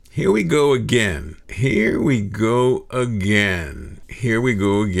Here we go again. Here we go again. Here we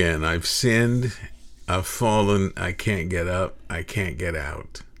go again. I've sinned. I've fallen. I can't get up. I can't get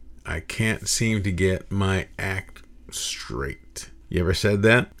out. I can't seem to get my act straight. You ever said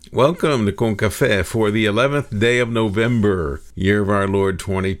that? Welcome to Con Café for the 11th day of November, year of our Lord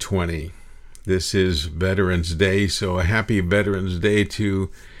 2020. This is Veterans Day, so a happy Veterans Day to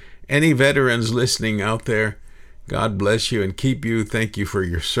any veterans listening out there. God bless you and keep you. Thank you for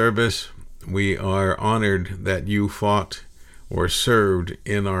your service. We are honored that you fought or served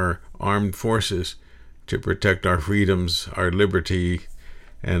in our armed forces to protect our freedoms, our liberty,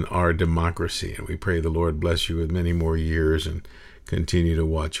 and our democracy. And we pray the Lord bless you with many more years and continue to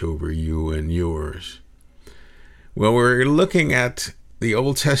watch over you and yours. Well, we're looking at the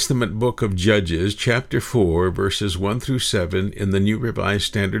Old Testament book of Judges, chapter 4, verses 1 through 7 in the New Revised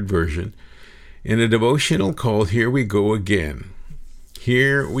Standard Version, in a devotional called Here We Go Again.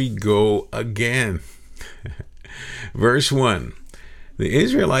 Here we go again. Verse 1. The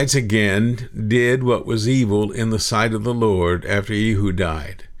Israelites again did what was evil in the sight of the Lord after Ehud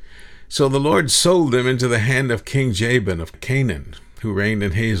died. So the Lord sold them into the hand of King Jabin of Canaan, who reigned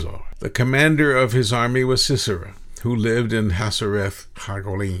in Hazor. The commander of his army was Sisera, who lived in Hasereth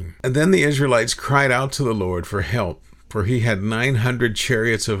Hagolim. And then the Israelites cried out to the Lord for help, for he had 900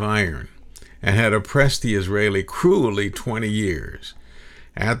 chariots of iron, and had oppressed the Israeli cruelly 20 years.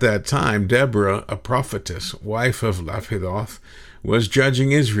 At that time, Deborah, a prophetess, wife of Lapidoth, was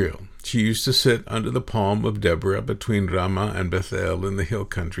judging Israel. She used to sit under the palm of Deborah between Ramah and Bethel in the hill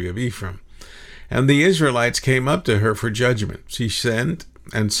country of Ephraim. And the Israelites came up to her for judgment. She sent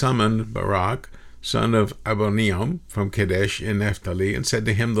and summoned Barak, son of Aboniam, from Kadesh in Naphtali, and said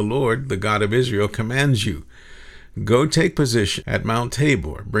to him, The Lord, the God of Israel, commands you, go take position at Mount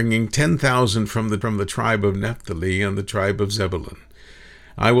Tabor, bringing 10,000 from the tribe of Naphtali and the tribe of Zebulun.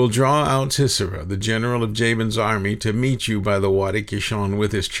 I will draw out Sisera, the general of Jabin's army, to meet you by the Wadi Kishon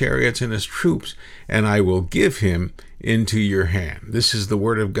with his chariots and his troops, and I will give him into your hand. This is the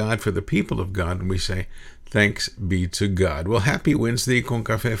word of God for the people of God, and we say, thanks be to God. Well, happy Wednesday, Con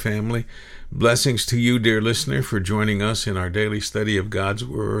Café family. Blessings to you, dear listener, for joining us in our daily study of God's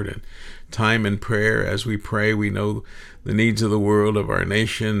Word and time in prayer. As we pray, we know the needs of the world, of our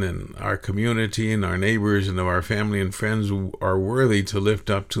nation and our community and our neighbors and of our family and friends who are worthy to lift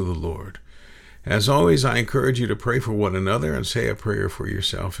up to the Lord. As always, I encourage you to pray for one another and say a prayer for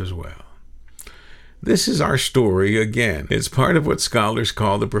yourself as well. This is our story again. It's part of what scholars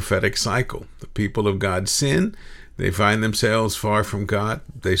call the prophetic cycle. The people of God sin. They find themselves far from God.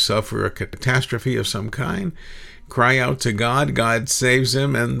 They suffer a catastrophe of some kind, cry out to God, God saves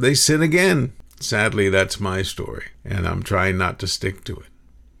them, and they sin again. Sadly, that's my story, and I'm trying not to stick to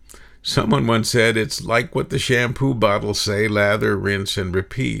it. Someone once said, it's like what the shampoo bottles say, lather, rinse, and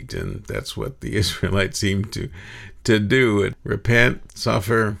repeat, and that's what the Israelites seem to do. Repent,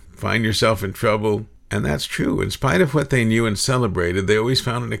 suffer, find yourself in trouble. And that's true. In spite of what they knew and celebrated, they always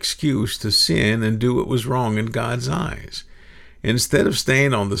found an excuse to sin and do what was wrong in God's eyes. Instead of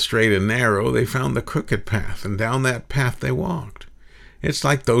staying on the straight and narrow, they found the crooked path, and down that path they walked. It's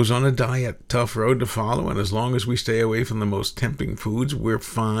like those on a diet, tough road to follow, and as long as we stay away from the most tempting foods, we're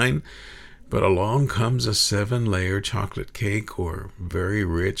fine. But along comes a 7-layer chocolate cake or very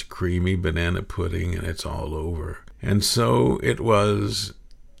rich, creamy banana pudding, and it's all over. And so it was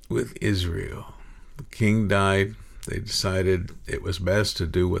with Israel. The king died. They decided it was best to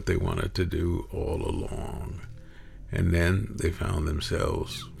do what they wanted to do all along. And then they found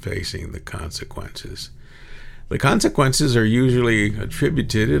themselves facing the consequences. The consequences are usually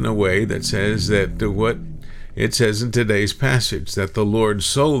attributed in a way that says that what it says in today's passage, that the Lord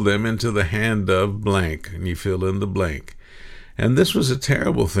sold them into the hand of blank, and you fill in the blank. And this was a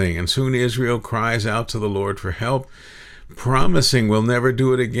terrible thing, and soon Israel cries out to the Lord for help, promising we'll never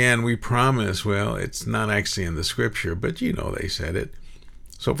do it again. We promise. Well, it's not actually in the scripture, but you know they said it.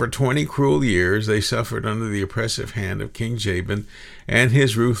 So for 20 cruel years, they suffered under the oppressive hand of King Jabin and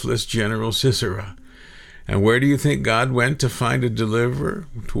his ruthless general Sisera. And where do you think God went to find a deliverer?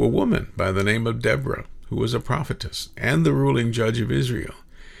 To a woman by the name of Deborah, who was a prophetess and the ruling judge of Israel.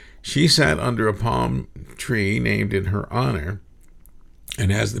 She sat under a palm tree named in her honor,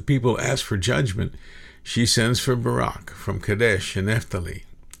 and as the people asked for judgment, she sends for Barak from Kadesh in Naphtali,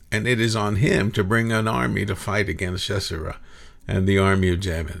 and it is on him to bring an army to fight against Sisera and the army of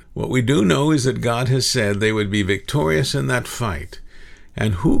Jabin. What we do know is that God has said they would be victorious in that fight,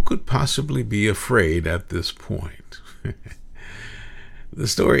 and who could possibly be afraid at this point? The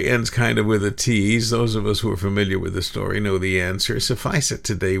story ends kind of with a tease. Those of us who are familiar with the story know the answer. Suffice it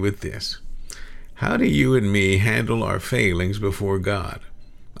today with this. How do you and me handle our failings before God?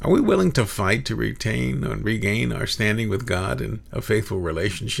 Are we willing to fight to retain and regain our standing with God in a faithful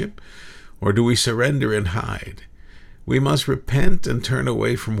relationship? Or do we surrender and hide? We must repent and turn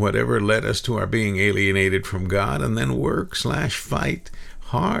away from whatever led us to our being alienated from God, and then work/fight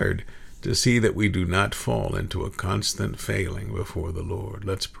hard to see that we do not fall into a constant failing before the Lord.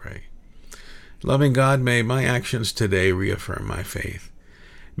 Let's pray. Loving God, may my actions today reaffirm my faith.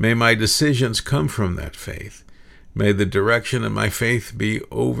 May my decisions come from that faith. May the direction of my faith be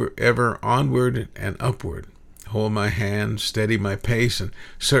ever onward and upward. Hold my hand, steady my pace, and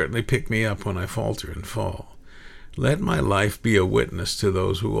certainly pick me up when I falter and fall. Let my life be a witness to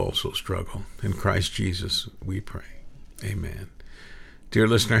those who also struggle. In Christ Jesus, we pray. Amen. Dear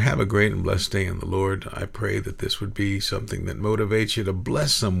listener, have a great and blessed day in the Lord. I pray that this would be something that motivates you to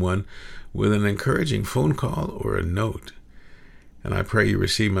bless someone with an encouraging phone call or a note. And I pray you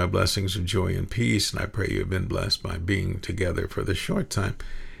receive my blessings of joy and peace, and I pray you have been blessed by being together for this short time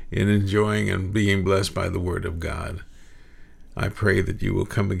in enjoying and being blessed by the Word of God. I pray that you will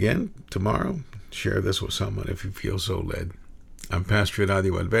come again tomorrow. Share this with someone if you feel so led. I'm Pastor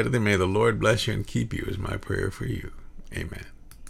Eladio Valverde. May the Lord bless you and keep you is my prayer for you. Amen.